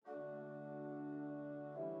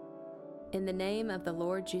In the name of the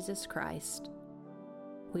Lord Jesus Christ,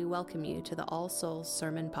 we welcome you to the All Souls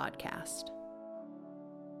Sermon Podcast.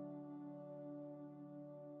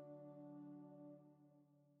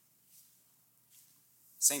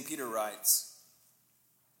 St. Peter writes,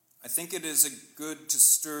 I think it is good to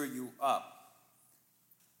stir you up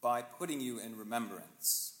by putting you in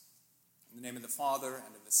remembrance. In the name of the Father,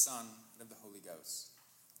 and of the Son, and of the Holy Ghost.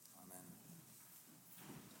 Amen.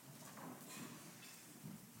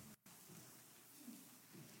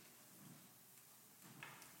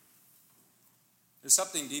 There's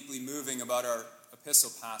something deeply moving about our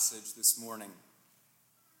epistle passage this morning.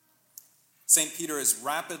 St. Peter is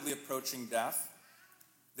rapidly approaching death,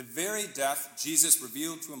 the very death Jesus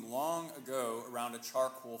revealed to him long ago around a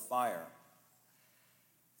charcoal fire.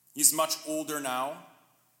 He's much older now,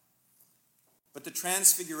 but the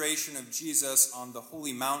transfiguration of Jesus on the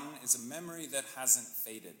holy mountain is a memory that hasn't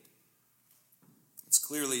faded. It's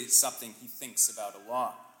clearly something he thinks about a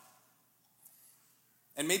lot.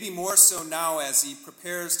 And maybe more so now as he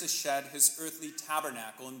prepares to shed his earthly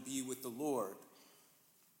tabernacle and be with the Lord.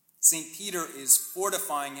 St. Peter is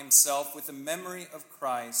fortifying himself with the memory of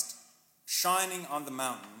Christ shining on the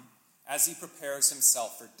mountain as he prepares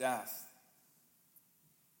himself for death.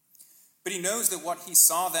 But he knows that what he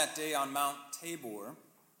saw that day on Mount Tabor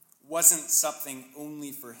wasn't something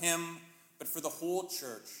only for him, but for the whole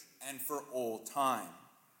church and for all time.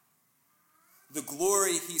 The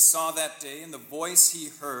glory he saw that day and the voice he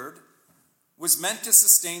heard was meant to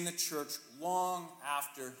sustain the church long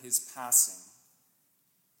after his passing.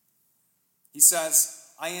 He says,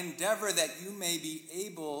 I endeavor that you may be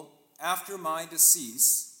able, after my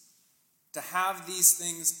decease, to have these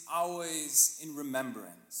things always in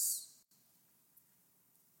remembrance.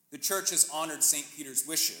 The church has honored St. Peter's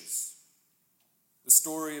wishes. The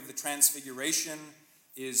story of the Transfiguration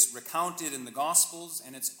is recounted in the Gospels,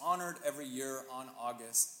 and it's honored every year on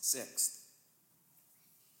August 6th.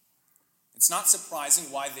 It's not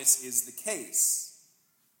surprising why this is the case.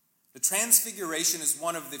 The Transfiguration is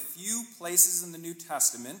one of the few places in the New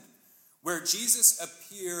Testament where Jesus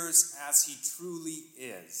appears as he truly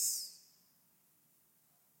is.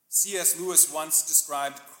 C.S. Lewis once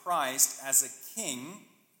described Christ as a king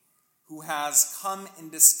who has come in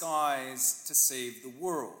disguise to save the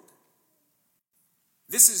world.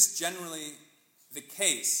 This is generally the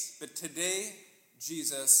case, but today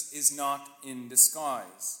Jesus is not in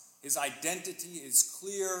disguise. His identity is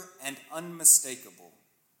clear and unmistakable.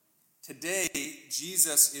 Today,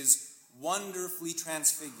 Jesus is wonderfully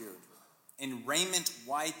transfigured in raiment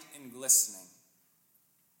white and glistening.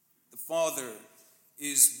 The Father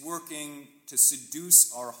is working to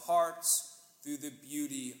seduce our hearts through the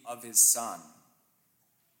beauty of his Son.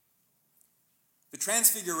 The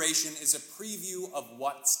Transfiguration is a preview of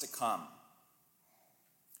what's to come.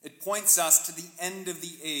 It points us to the end of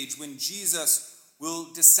the age when Jesus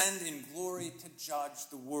will descend in glory to judge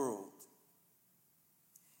the world.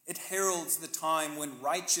 It heralds the time when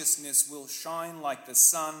righteousness will shine like the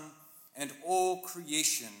sun and all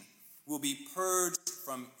creation will be purged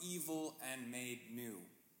from evil and made new.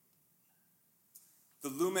 The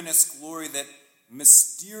luminous glory that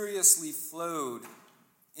mysteriously flowed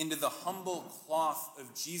into the humble cloth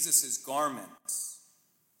of Jesus' garments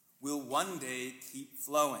will one day keep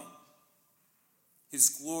flowing. His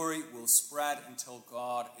glory will spread until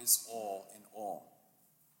God is all in all.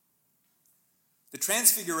 The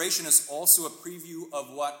Transfiguration is also a preview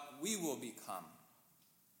of what we will become.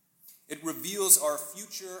 It reveals our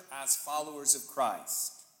future as followers of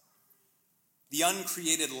Christ. The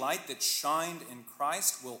uncreated light that shined in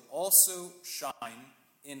Christ will also shine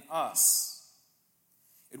in us.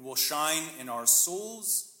 It will shine in our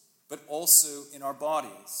souls, but also in our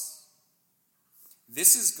bodies.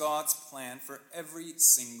 This is God's plan for every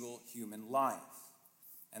single human life.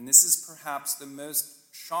 And this is perhaps the most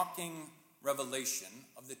shocking revelation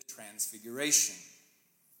of the Transfiguration.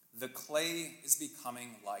 The clay is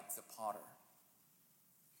becoming like the potter.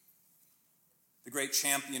 The great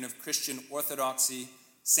champion of Christian orthodoxy,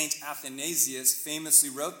 St. Athanasius, famously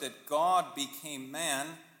wrote that God became man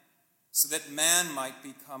so that man might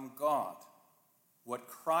become God. What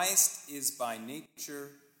Christ is by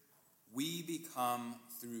nature, we become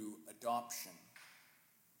through adoption.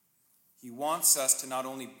 He wants us to not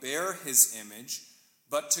only bear his image,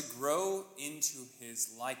 but to grow into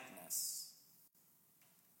his likeness.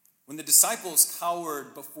 When the disciples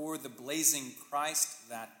cowered before the blazing Christ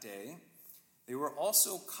that day, they were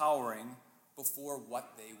also cowering before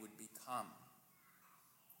what they would become.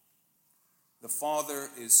 The Father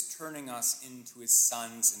is turning us into his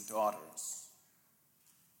sons and daughters.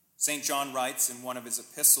 St. John writes in one of his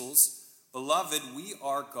epistles, Beloved, we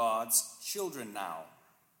are God's children now.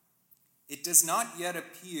 It does not yet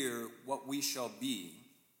appear what we shall be,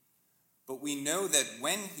 but we know that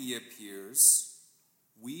when he appears,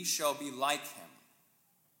 we shall be like him,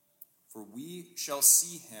 for we shall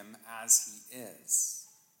see him as he is.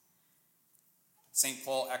 St.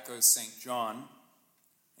 Paul echoes St. John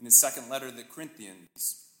in his second letter to the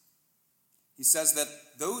Corinthians. He says that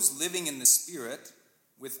those living in the Spirit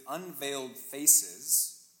with unveiled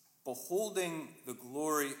faces, beholding the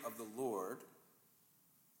glory of the Lord,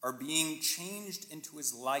 are being changed into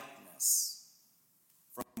his likeness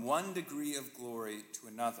from one degree of glory to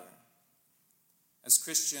another. As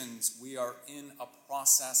Christians, we are in a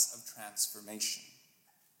process of transformation.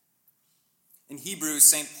 In Hebrews,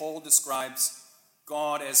 St. Paul describes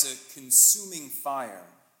God as a consuming fire.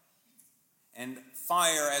 And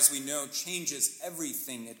fire, as we know, changes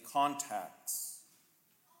everything it contacts.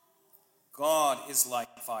 God is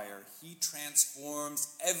like fire. He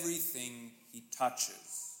transforms everything he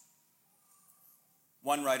touches.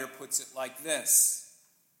 One writer puts it like this: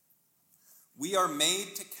 we are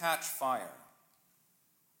made to catch fire.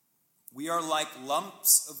 We are like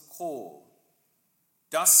lumps of coal,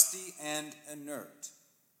 dusty and inert,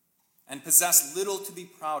 and possess little to be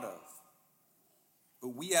proud of.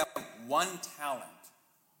 But we have one talent: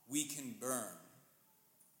 we can burn.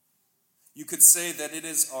 You could say that it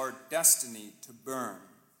is our destiny to burn.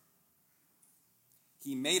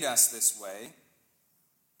 He made us this way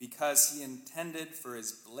because he intended for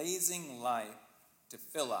his blazing light to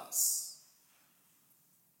fill us.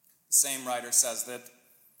 The same writer says that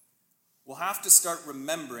we'll have to start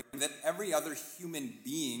remembering that every other human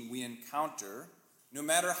being we encounter, no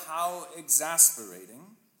matter how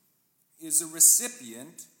exasperating, is a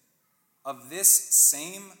recipient of this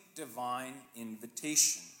same divine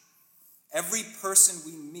invitation. Every person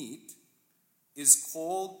we meet is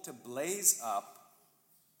called to blaze up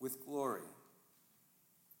with glory.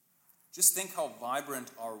 Just think how vibrant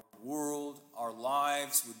our world, our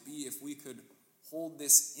lives would be if we could hold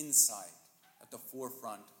this insight at the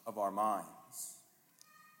forefront of our minds.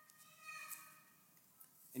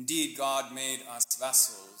 Indeed, God made us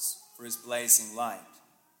vessels for his blazing light.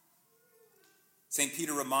 St.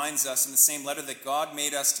 Peter reminds us in the same letter that God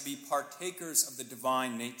made us to be partakers of the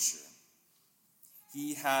divine nature.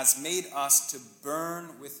 He has made us to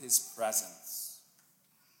burn with his presence.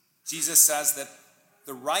 Jesus says that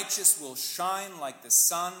the righteous will shine like the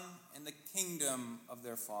sun in the kingdom of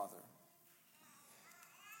their Father.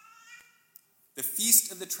 The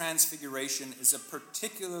Feast of the Transfiguration is a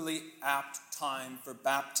particularly apt time for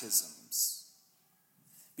baptisms,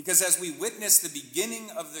 because as we witness the beginning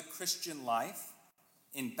of the Christian life,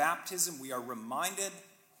 in baptism we are reminded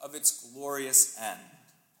of its glorious end.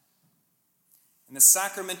 In the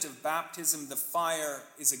sacrament of baptism, the fire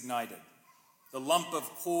is ignited. The lump of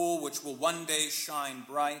coal, which will one day shine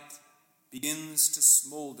bright, begins to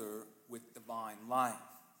smolder with divine life.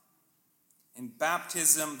 In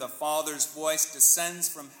baptism, the Father's voice descends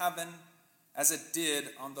from heaven as it did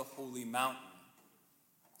on the holy mountain.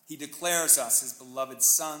 He declares us his beloved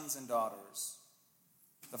sons and daughters.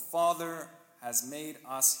 The Father has made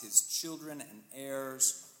us his children and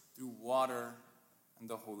heirs through water and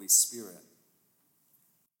the Holy Spirit.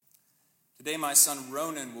 Today, my son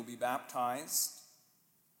Ronan will be baptized,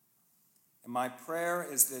 and my prayer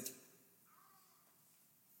is that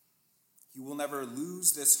he will never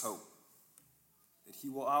lose this hope, that he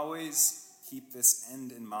will always keep this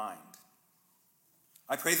end in mind.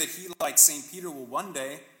 I pray that he, like St. Peter, will one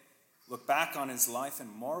day look back on his life and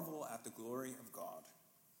marvel at the glory of God.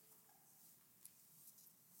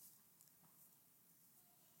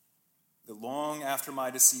 That long after my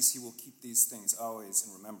decease, he will keep these things always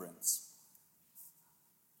in remembrance.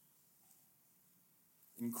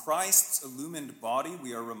 In Christ's illumined body,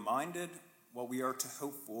 we are reminded what we are to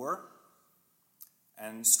hope for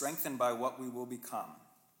and strengthened by what we will become.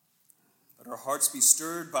 Let our hearts be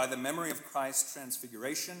stirred by the memory of Christ's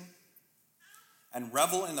transfiguration and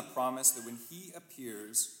revel in the promise that when he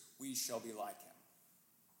appears, we shall be like him.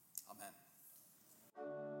 Amen.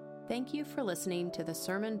 Thank you for listening to the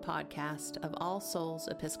sermon podcast of All Souls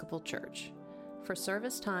Episcopal Church. For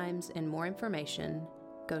service times and more information,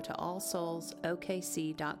 go to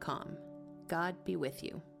allsoulsokc.com. God be with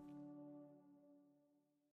you.